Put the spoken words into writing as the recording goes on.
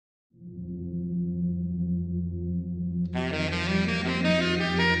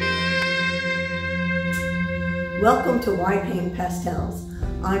Welcome to Why Paint Pastels.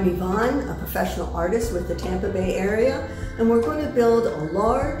 I'm Yvonne, a professional artist with the Tampa Bay area, and we're going to build a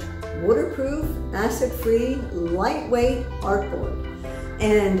large, waterproof, acid-free, lightweight artboard.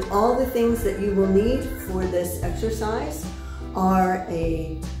 And all the things that you will need for this exercise are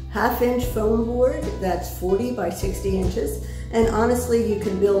a 1/2 inch foam board that's 40 by 60 inches. And honestly, you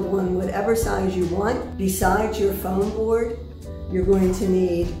can build one whatever size you want. Besides your foam board, you're going to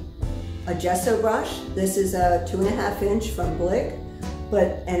need a gesso brush. This is a 2.5 inch from Blick,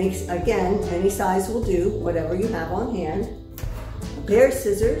 but any size will do, whatever you have on hand. A pair of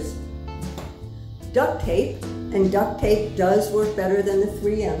scissors, duct tape, and duct tape does work better than the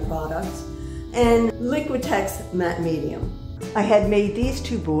 3M products, and Liquitex matte medium. I had made these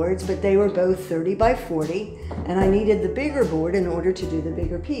two boards, but they were both 30 by 40, and I needed the bigger board in order to do the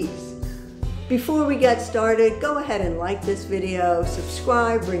bigger piece. Before we get started, go ahead and like this video,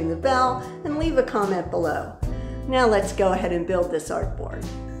 subscribe, ring the bell, and leave a comment below. Now let's go ahead and build this artboard.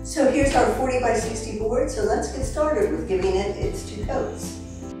 So here's our 40 by 60 board, so let's get started with giving it its 2 coats.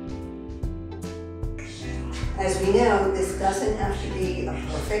 As we know, this doesn't have to be a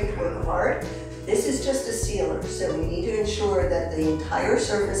perfect work of art. This is just a sealer, so we need to ensure that the entire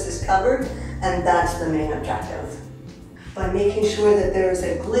surface is covered, and that's the main objective. By making sure that there is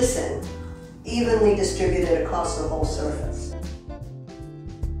a glisten evenly distributed across the whole surface.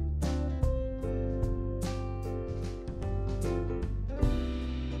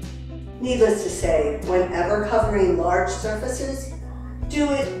 Needless to say, whenever covering large surfaces, do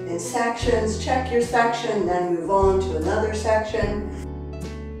it in sections, check your section, then move on to another section.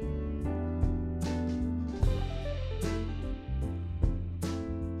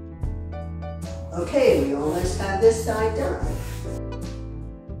 Okay, we almost have this side done.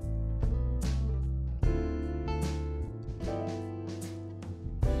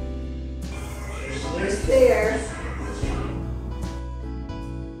 Almost there.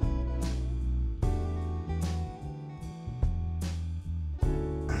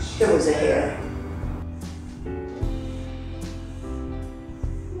 There was a hair.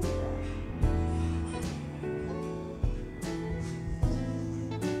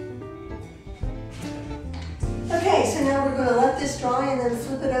 Okay, so now we're going to let this dry and then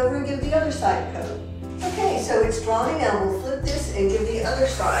flip it over and give the other side a coat. Okay, so it's drying, now we'll flip this and give the other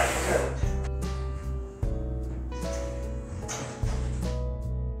side a coat.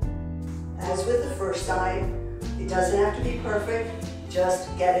 As with the first side, it doesn't have to be perfect, just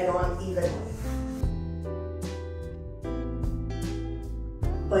get it on evenly.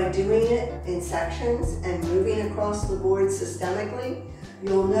 By doing it in sections and moving across the board systemically,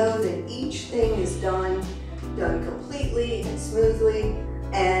 you'll know that each thing is done completely and smoothly,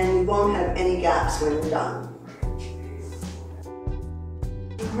 and you won't have any gaps when you're done.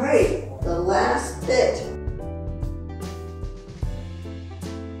 Great, the last bit.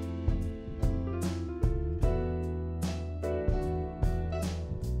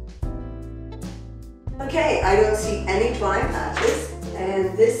 Okay, I don't see any dry patches,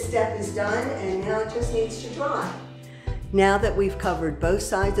 and this step is done, and now it just needs to dry. Now that we've covered both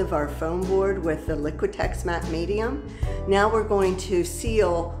sides of our foam board with the Liquitex matte medium, now we're going to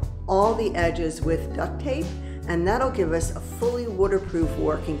seal all the edges with duct tape, and that'll give us a fully waterproof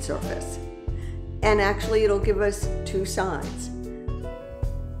working surface. And actually it'll give us 2 sides.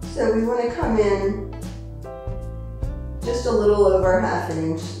 So we want to come in just a little over 1/2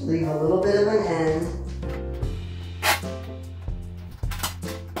 inch, leave a little bit of an end.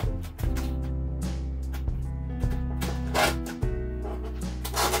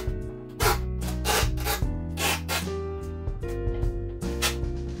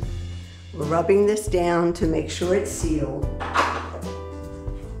 We're rubbing this down to make sure it's sealed.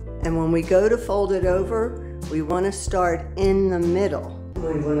 And when we go to fold it over, we want to start in the middle.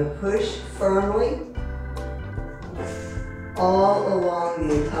 We want to push firmly all along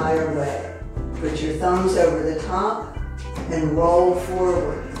the entire way. Put your thumbs over the top and roll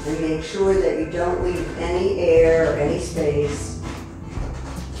forward. And make sure that you don't leave any air or any space.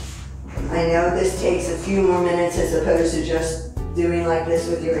 I know this takes a few more minutes as opposed to just doing like this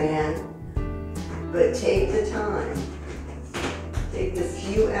with your hand. But take the time, take the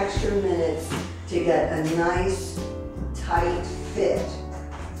few extra minutes to get a nice, tight fit.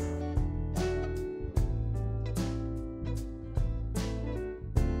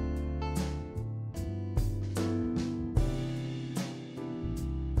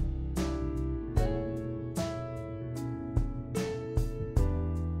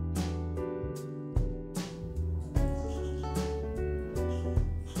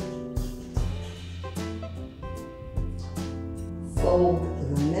 Fold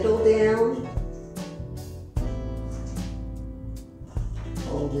the middle down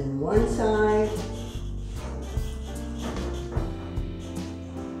one side.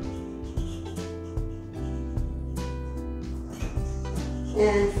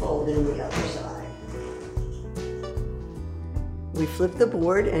 And fold in the other side. We flip the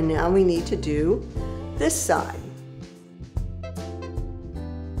board and now we need to do this side.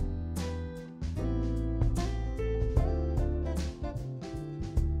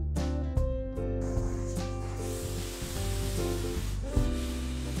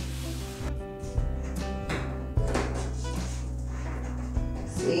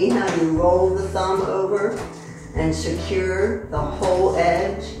 See how you roll the thumb over and secure the whole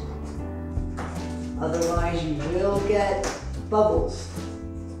edge? Otherwise you will get bubbles.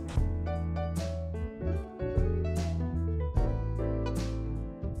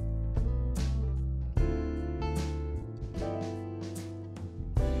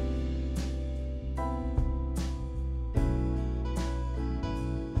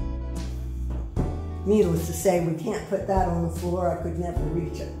 Needless to say, we can't put that on the floor. I could never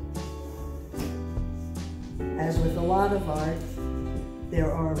reach it. As with a lot of art,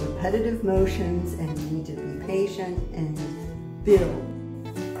 there are repetitive motions and you need to be patient and build.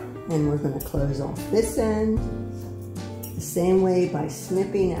 And we're going to close off this end the same way by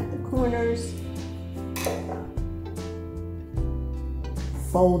snipping at the corners,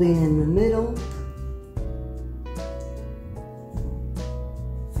 folding in the middle,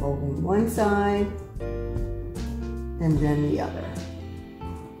 folding one side, and then the other.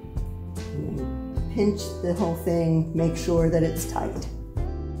 And then pinch the whole thing, make sure that it's tight.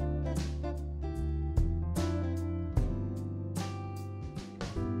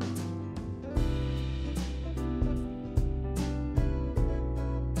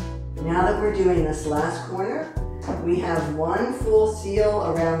 Now that we're doing this last corner, we have one full seal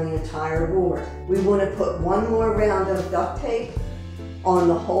around the entire board. We want to put one more round of duct tape on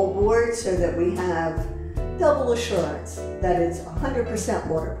the whole board so that we have double assurance that it's 100%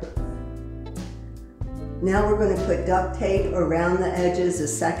 waterproof. Now we're going to put duct tape around the edges a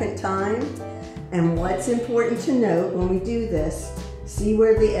second time. And what's important to note when we do this, see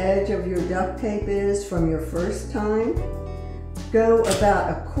where the edge of your duct tape is from your first time? Go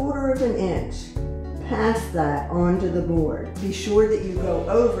about 1/4 of an inch past that onto the board. Be sure that you go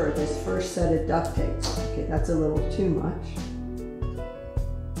over this first set of duct tape. Okay, that's a little too much.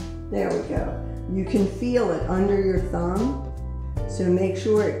 There we go. You can feel it under your thumb, so make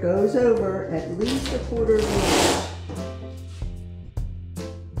sure it goes over at least 1/4 of an inch.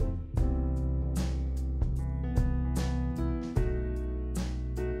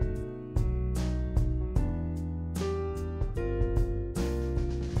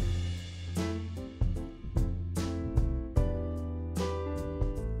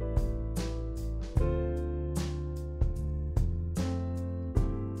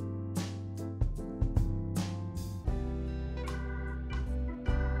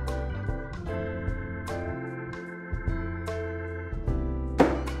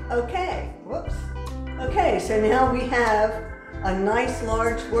 Okay, whoops. Okay, so now we have a nice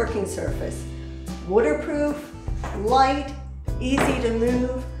large working surface. Waterproof, light, easy to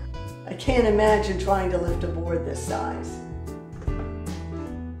move. I can't imagine trying to lift a board this size.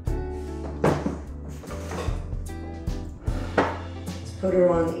 Let's put her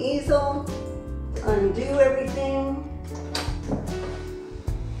on the easel, undo everything.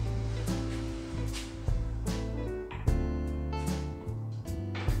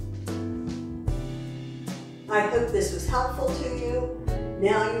 I hope this was helpful to you.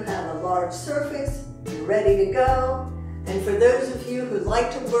 Now you have a large surface, you're ready to go. And for those of you who like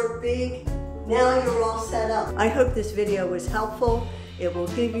to work big, now you're all set up. I hope this video was helpful. It will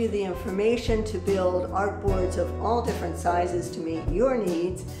give you the information to build art boards of all different sizes to meet your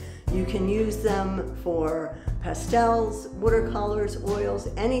needs. You can use them for pastels, watercolors, oils,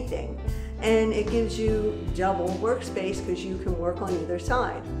 anything. And it gives you double workspace because you can work on either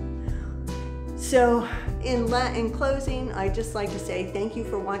side. So in closing, I'd just like to say thank you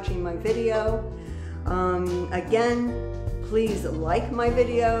for watching my video. Again, please like my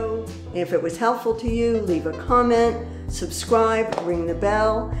video. If it was helpful to you, leave a comment, subscribe, ring the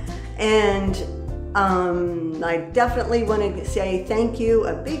bell. And I definitely want to say thank you,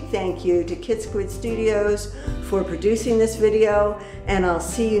 a big thank you to Kid Squid Studios for producing this video, and I'll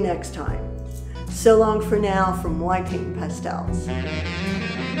see you next time. So long for now from Why Paint Pastels.